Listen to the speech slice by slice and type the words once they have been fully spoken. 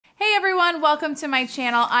everyone, welcome to my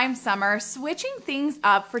channel. I'm Summer, switching things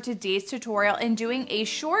up for today's tutorial and doing a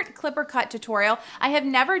short clipper cut tutorial. I have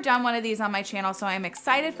never done one of these on my channel, so I'm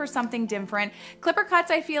excited for something different. Clipper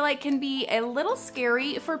cuts I feel like can be a little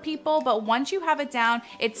scary for people, but once you have it down,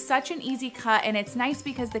 it's such an easy cut, and it's nice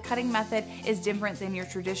because the cutting method is different than your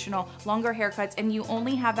traditional longer haircuts, and you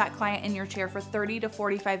only have that client in your chair for 30 to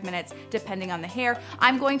 45 minutes depending on the hair.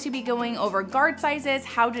 I'm going to be going over guard sizes,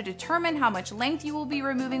 how to determine how much length you will be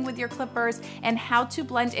removing with your clippers, and how to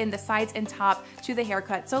blend in the sides and top to the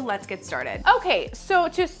haircut. So let's get started. Okay, so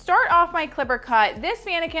to start off my clipper cut, this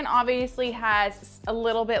mannequin obviously has a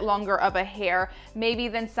little bit longer of a hair, maybe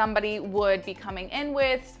than somebody would be coming in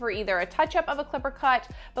with for either a touch-up of a clipper cut,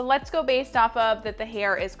 but let's go based off of that the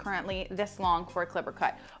hair is currently this long for a clipper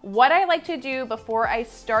cut. What I like to do before I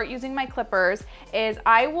start using my clippers is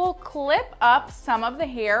I will clip up some of the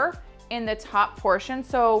hair in the top portion.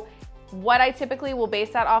 So what I typically will base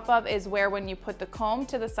that off of is where when you put the comb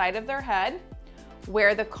to the side of their head,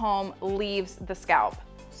 where the comb leaves the scalp.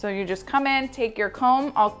 So you just come in, take your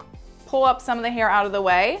comb, I'll pull up some of the hair out of the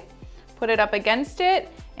way, put it up against it,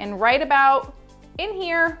 and right about in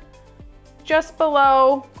here, just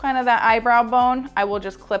below kind of that eyebrow bone, I will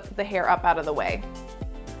just clip the hair up out of the way.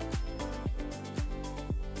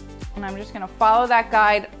 And I'm just gonna follow that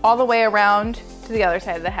guide all the way around to the other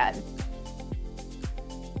side of the head.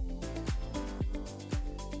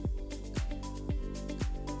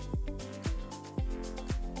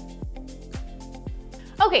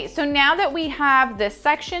 Okay, so now that we have this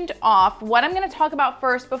sectioned off, what I'm gonna talk about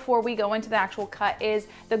first before we go into the actual cut is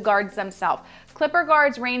the guards themselves. Clipper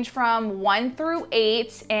guards range from 1 through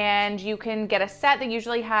 8, and you can get a set that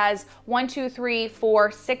usually has 1, 2, 3, 4,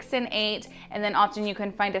 6, and 8, and then often you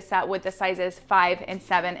can find a set with the sizes 5 and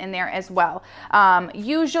 7 in there as well.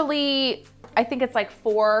 Usually, I think it's like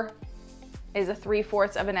 4 is a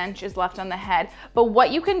 3/4 of an inch is left on the head. But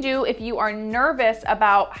what you can do if you are nervous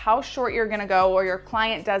about how short you're gonna go, or your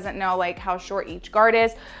client doesn't know like how short each guard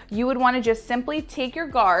is, you would wanna just simply take your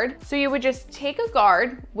guard. So you would just take a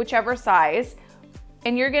guard, whichever size,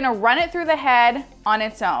 and you're gonna run it through the head on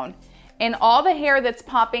its own. And all the hair that's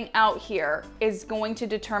popping out here is going to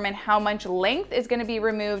determine how much length is gonna be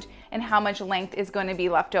removed and how much length is gonna be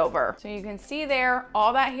left over. So you can see there,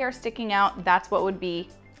 all that hair sticking out, that's what would be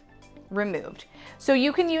removed. So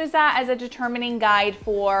you can use that as a determining guide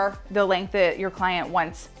for the length that your client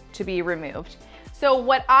wants to be removed. So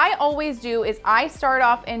what I always do is I start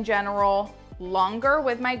off in general longer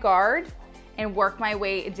with my guard and work my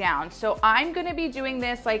way down. So I'm gonna be doing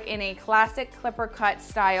this like in a classic clipper cut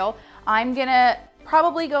style. I'm gonna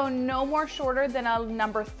probably go no more shorter than a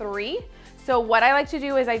number 3. So what I like to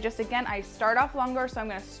do is I start off longer, so I'm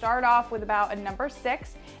gonna start off with about a number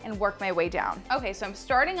 6 and work my way down. Okay, so I'm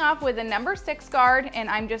starting off with a number 6 guard, and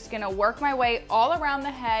I'm just gonna work my way all around the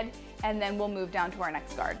head, and then we'll move down to our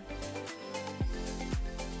next guard.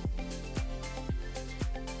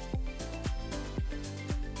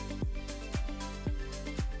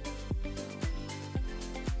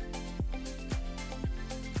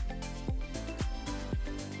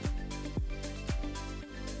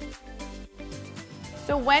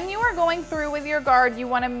 So when you are going through with your guard, you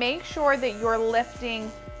wanna make sure that you're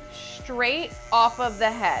lifting straight off of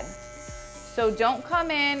the head. So don't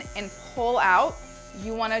come in and pull out.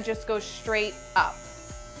 You wanna just go straight up.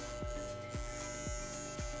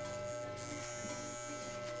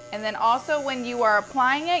 And then also when you are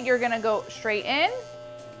applying it, you're gonna go straight in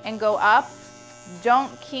and go up.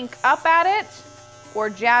 Don't kink up at it or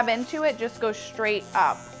jab into it, just go straight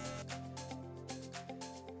up.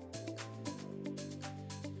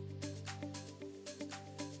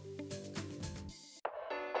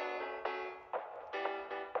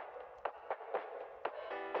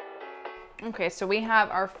 Okay, so we have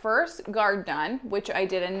our first guard done, which I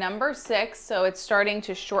did a number 6, so it's starting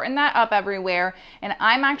to shorten that up everywhere. And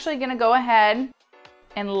I'm actually gonna go ahead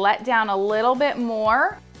and let down a little bit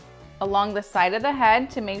more along the side of the head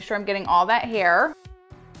to make sure I'm getting all that hair.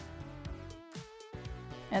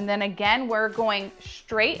 And then again, we're going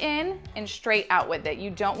straight in and straight out with it. You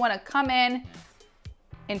don't wanna come in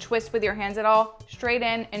and twist with your hands at all, straight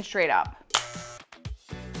in and straight up.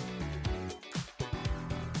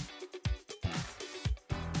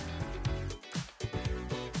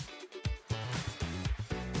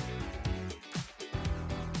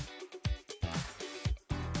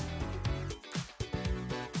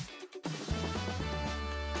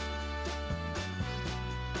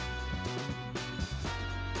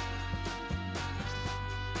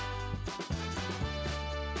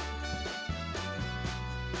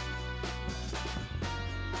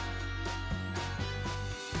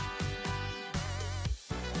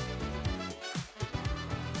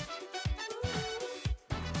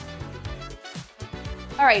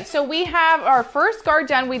 All right, so we have our first guard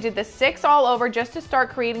done. We did the 6 all over just to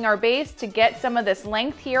start creating our base to get some of this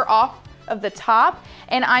length here off of the top.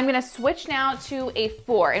 And I'm gonna switch now to a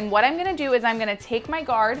 4. And what I'm gonna do is I'm gonna take my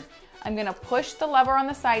guard, I'm gonna push the lever on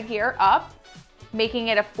the side here up, making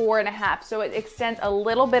it a 4.5. So it extends a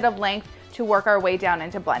little bit of length to work our way down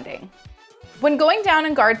into blending. When going down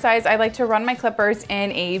in guard size, I like to run my clippers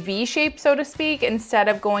in a V shape, so to speak, instead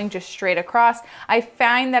of going just straight across. I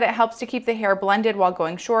find that it helps to keep the hair blended while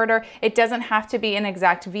going shorter. It doesn't have to be an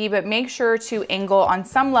exact V, but make sure to angle on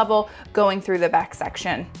some level going through the back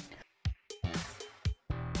section.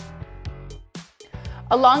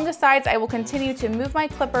 Along the sides, I will continue to move my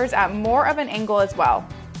clippers at more of an angle as well.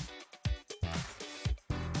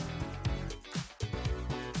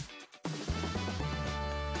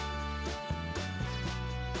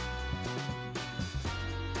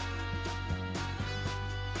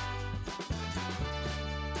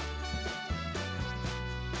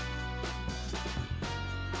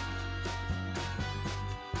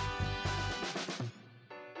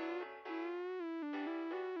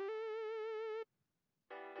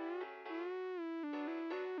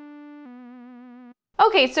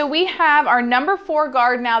 Okay, so we have our number 4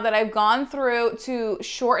 guard now that I've gone through to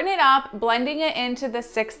shorten it up, blending it into the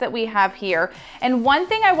 6 that we have here. And one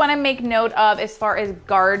thing I wanna make note of as far as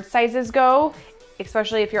guard sizes go,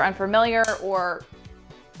 especially if you're unfamiliar or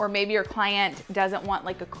maybe your client doesn't want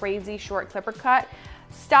like a crazy short clipper cut,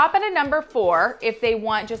 stop at a number 4 if they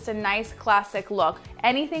want just a nice classic look.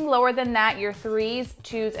 Anything lower than that, your 3s,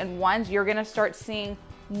 2s, and 1s, you're gonna start seeing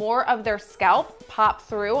more of their scalp pop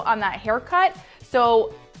through on that haircut.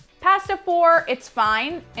 So past a 4, it's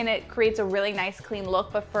fine, and it creates a really nice clean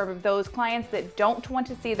look, but for those clients that don't want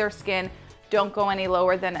to see their skin, don't go any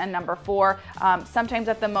lower than a number 4. Sometimes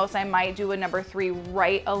at the most, I might do a number 3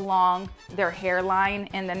 right along their hairline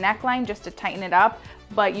and the neckline just to tighten it up,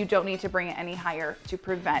 but you don't need to bring it any higher to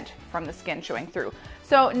prevent from the skin showing through.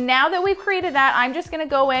 So now that we've created that, I'm just gonna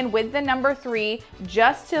go in with the number 3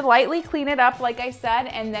 just to lightly clean it up, like I said,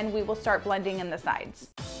 and then we will start blending in the sides.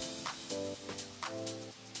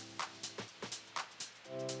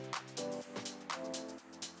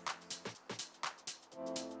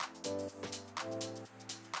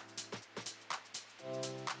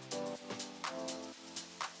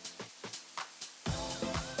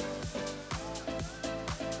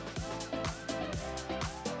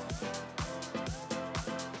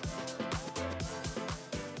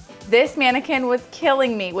 This mannequin was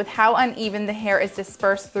killing me with how uneven the hair is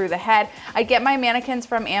dispersed through the head. I get my mannequins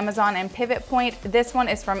from Amazon and Pivot Point. This one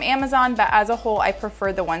is from Amazon, but as a whole, I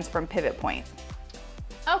prefer the ones from Pivot Point.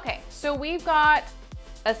 Okay, so we've got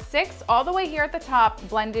a 6 all the way here at the top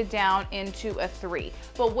blended down into a 3.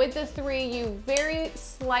 But with the 3, you very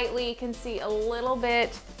slightly can see a little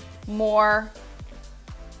bit more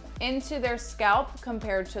into their scalp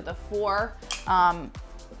compared to the 4,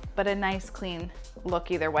 but a nice clean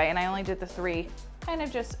look either way. And I only did the 3 kind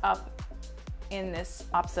of just up in this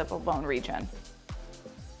occipital bone region.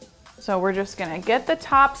 So we're just gonna get the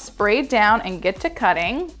top sprayed down and get to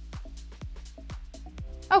cutting.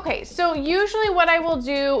 Okay, so usually what I will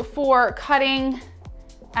do for cutting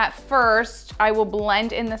at first, I will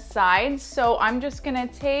blend in the sides. So I'm just gonna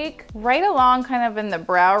take right along kind of in the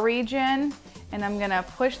brow region, and I'm gonna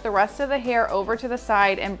push the rest of the hair over to the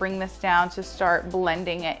side and bring this down to start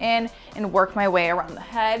blending it in and work my way around the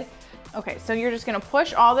head. Okay, so you're just gonna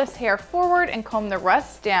push all this hair forward and comb the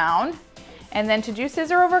rest down. And then to do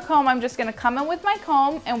scissor over comb, I'm just gonna come in with my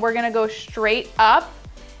comb and we're gonna go straight up,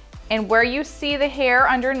 and where you see the hair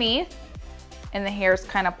underneath and the hair's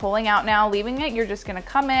kind of pulling out now, leaving it, you're just gonna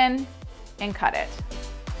come in and cut it.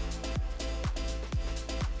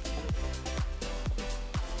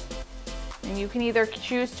 And you can either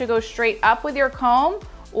choose to go straight up with your comb,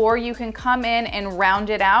 or you can come in and round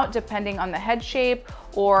it out depending on the head shape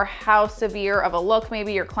or how severe of a look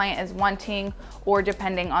maybe your client is wanting, or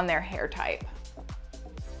depending on their hair type.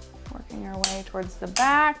 Working our way towards the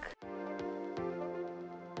back.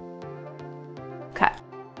 Cut.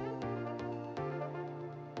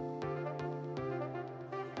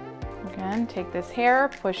 Again, take this hair,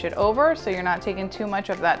 push it over so you're not taking too much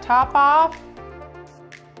of that top off.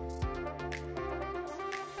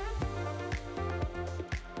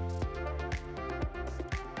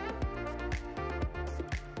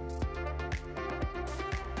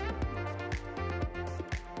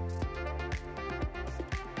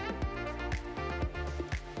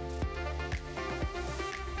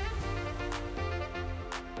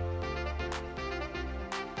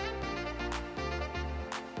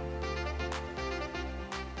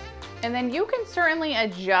 And then you can certainly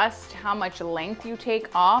adjust how much length you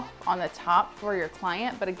take off on the top for your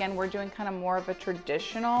client. But again, we're doing kind of more of a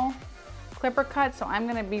traditional clipper cut. So I'm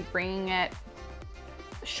gonna be bringing it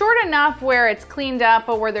short enough where it's cleaned up,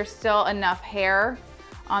 but where there's still enough hair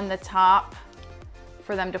on the top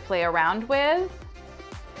for them to play around with.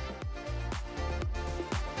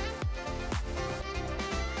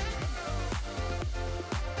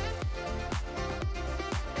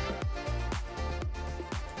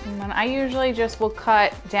 And then I usually just will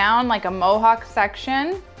cut down like a mohawk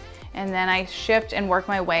section, and then I shift and work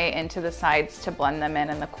my way into the sides to blend them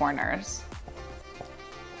in the corners.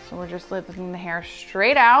 So we're just lifting the hair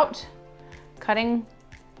straight out, cutting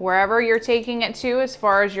wherever you're taking it to as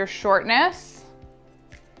far as your shortness.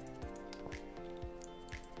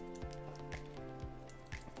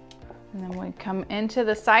 And then when we come into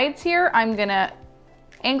the sides here, I'm gonna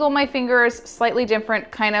angle my fingers slightly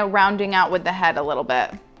different, kind of rounding out with the head a little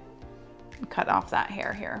bit. Cut off that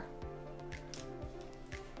hair here.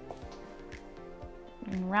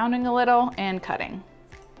 And rounding a little and cutting.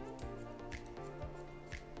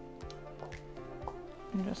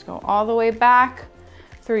 And just go all the way back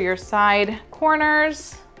through your side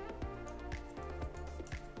corners.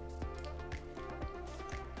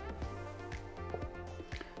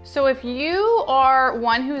 So if you are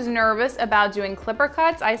one who's nervous about doing clipper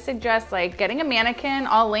cuts, I suggest like getting a mannequin.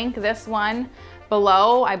 I'll link this one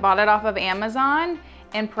below. I bought it off of Amazon,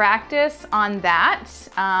 and practice on that.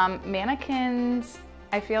 Mannequins,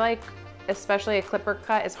 I feel like, especially a clipper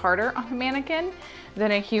cut, is harder on a mannequin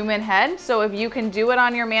than a human head. So if you can do it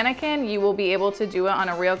on your mannequin, you will be able to do it on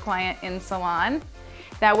a real client in salon.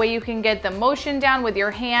 That way you can get the motion down with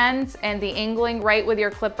your hands and the angling right with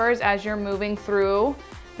your clippers as you're moving through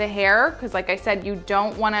the hair. Because like I said, you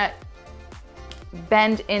don't want to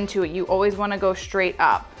bend into it. You always want to go straight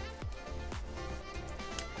up.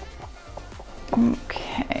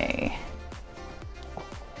 Okay.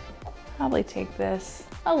 Probably take this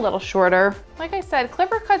a little shorter. Like I said,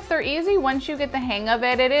 clipper cuts, they're easy once you get the hang of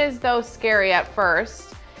it. It is though scary at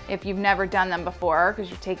first if you've never done them before, because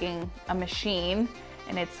you're taking a machine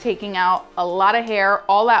and it's taking out a lot of hair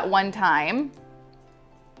all at one time.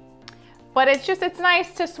 But it's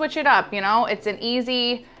nice to switch it up, you know? It's an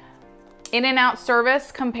easy in and out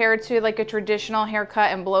service compared to like a traditional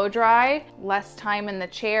haircut and blow dry. Less time in the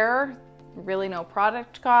chair, really no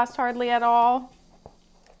product cost hardly at all.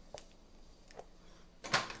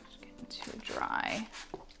 Too dry.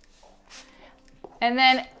 And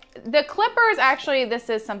then the clippers, actually, this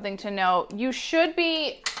is something to note. You should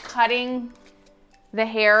be cutting the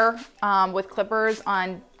hair with clippers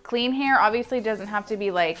on clean hair. Obviously, it doesn't have to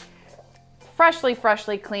be like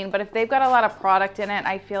freshly clean, but if they've got a lot of product in it,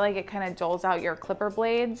 I feel like it kind of dulls out your clipper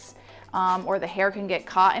blades, or the hair can get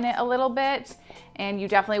caught in it a little bit, and you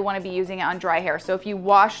definitely want to be using it on dry hair. So if you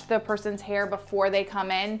wash the person's hair before they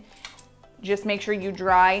come in, just make sure you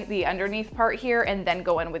dry the underneath part here and then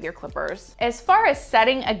go in with your clippers. As far as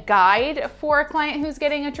setting a guide for a client who's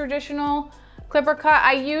getting a traditional clipper cut,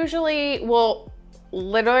 I usually will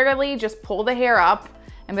literally just pull the hair up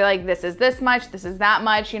and be like, this is this much, this is that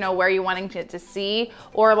much, you know, where you're wanting it to see.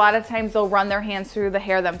 Or a lot of times they'll run their hands through the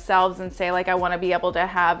hair themselves and say like, I want to be able to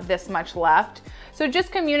have this much left. So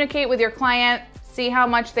just communicate with your client, see how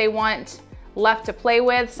much they want left to play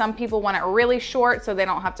with. Some people want it really short so they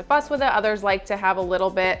don't have to fuss with it. Others like to have a little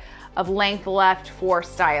bit of length left for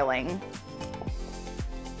styling.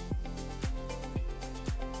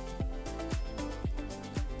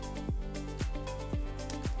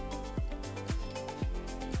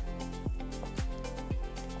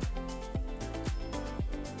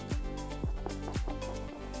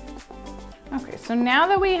 Okay, so now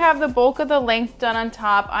that we have the bulk of the length done on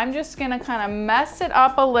top, I'm just gonna kind of mess it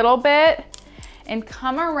up a little bit and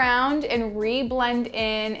come around and re-blend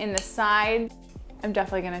in the side. I'm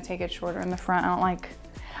definitely gonna take it shorter in the front.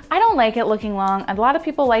 I don't like it looking long. A lot of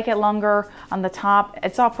people like it longer on the top.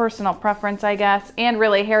 It's all personal preference, I guess, and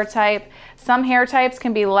really hair type. Some hair types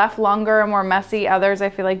can be left longer and more messy. Others I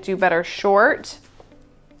feel like do better short.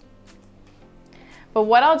 But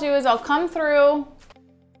what I'll do is I'll come through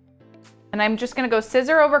and I'm just gonna go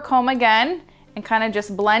scissor over comb again and kind of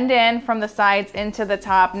just blend in from the sides into the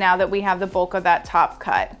top now that we have the bulk of that top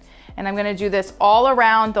cut. And I'm gonna do this all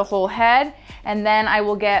around the whole head, and then I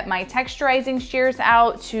will get my texturizing shears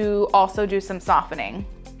out to also do some softening.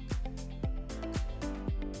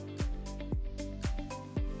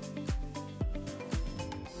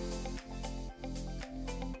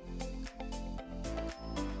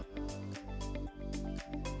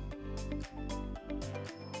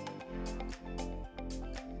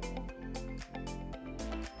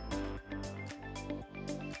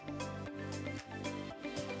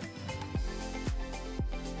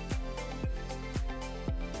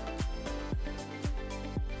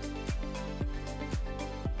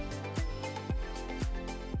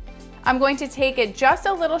 I'm going to take it just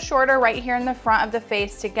a little shorter right here in the front of the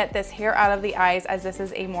face to get this hair out of the eyes, as this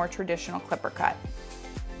is a more traditional clipper cut.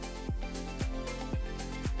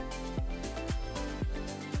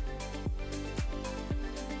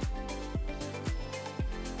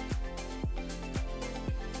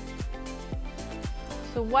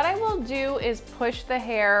 So what I will do is push the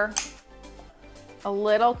hair a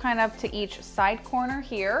little kind of to each side corner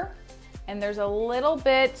here. And there's a little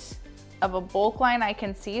bit of a bulk line I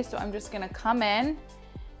can see. So I'm just gonna come in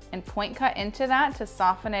and point cut into that to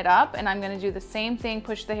soften it up. And I'm gonna do the same thing,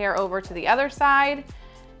 push the hair over to the other side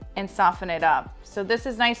and soften it up. So this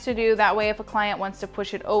is nice to do. That way if a client wants to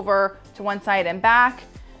push it over to one side and back,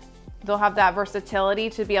 they'll have that versatility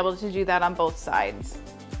to be able to do that on both sides.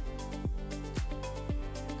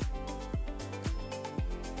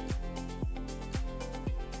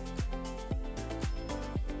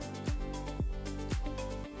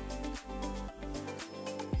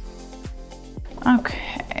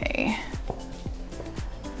 Okay,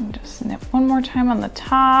 just snip one more time on the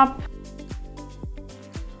top.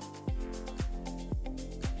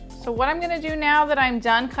 So what I'm gonna do now that I'm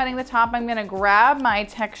done cutting the top, I'm gonna grab my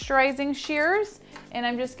texturizing shears and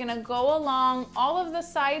I'm just gonna go along all of the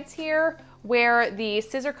sides here where the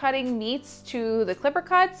scissor cutting meets to the clipper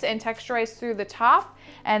cuts and texturize through the top.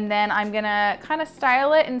 And then I'm gonna kind of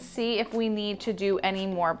style it and see if we need to do any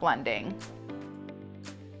more blending.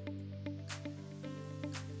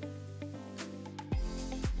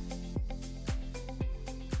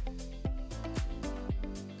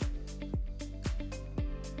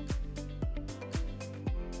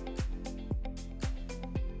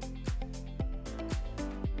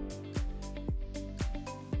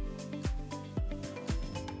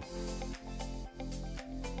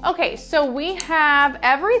 Okay, so we have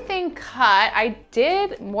everything cut. I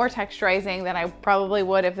did more texturizing than I probably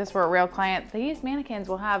would if this were a real client. These mannequins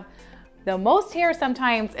will have the most hair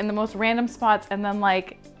sometimes in the most random spots and then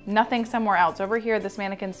like nothing somewhere else. Over here, this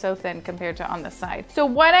mannequin's so thin compared to on the side. So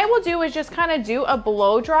what I will do is just kind of do a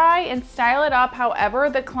blow dry and style it up however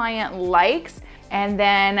the client likes. And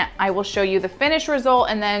then I will show you the finished result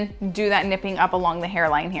and then do that nipping up along the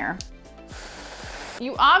hairline here.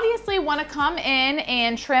 You obviously want to come in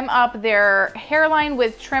and trim up their hairline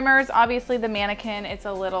with trimmers. Obviously the mannequin, it's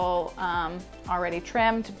a little already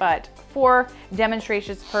trimmed, but for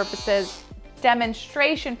demonstration purposes,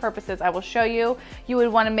 I will show you. You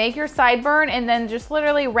would want to make your sideburn and then just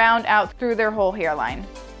literally round out through their whole hairline.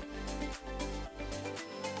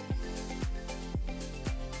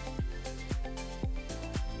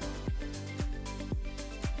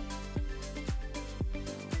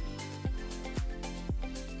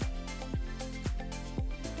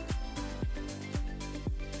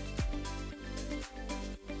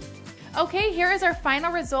 Okay, here is our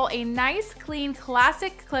final result, a nice, clean,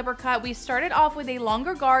 classic clipper cut. We started off with a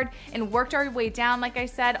longer guard and worked our way down. Like I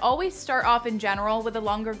said, always start off in general with a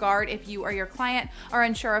longer guard if you or your client are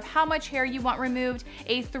unsure of how much hair you want removed.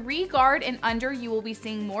 A 3 guard and under, you will be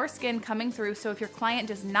seeing more skin coming through. So if your client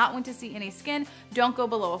does not want to see any skin, don't go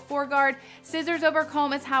below a 4 guard. Scissors over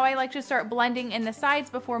comb is how I like to start blending in the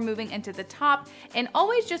sides before moving into the top. And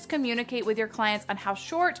always just communicate with your clients on how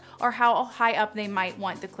short or how high up they might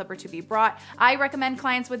want the clipper to be brought. I recommend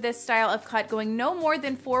clients with this style of cut going no more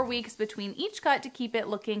than 4 weeks between each cut to keep it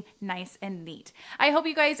looking nice and neat. I hope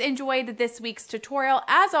you guys enjoyed this week's tutorial.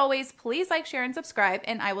 As always, please like, share, and subscribe,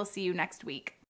 and I will see you next week.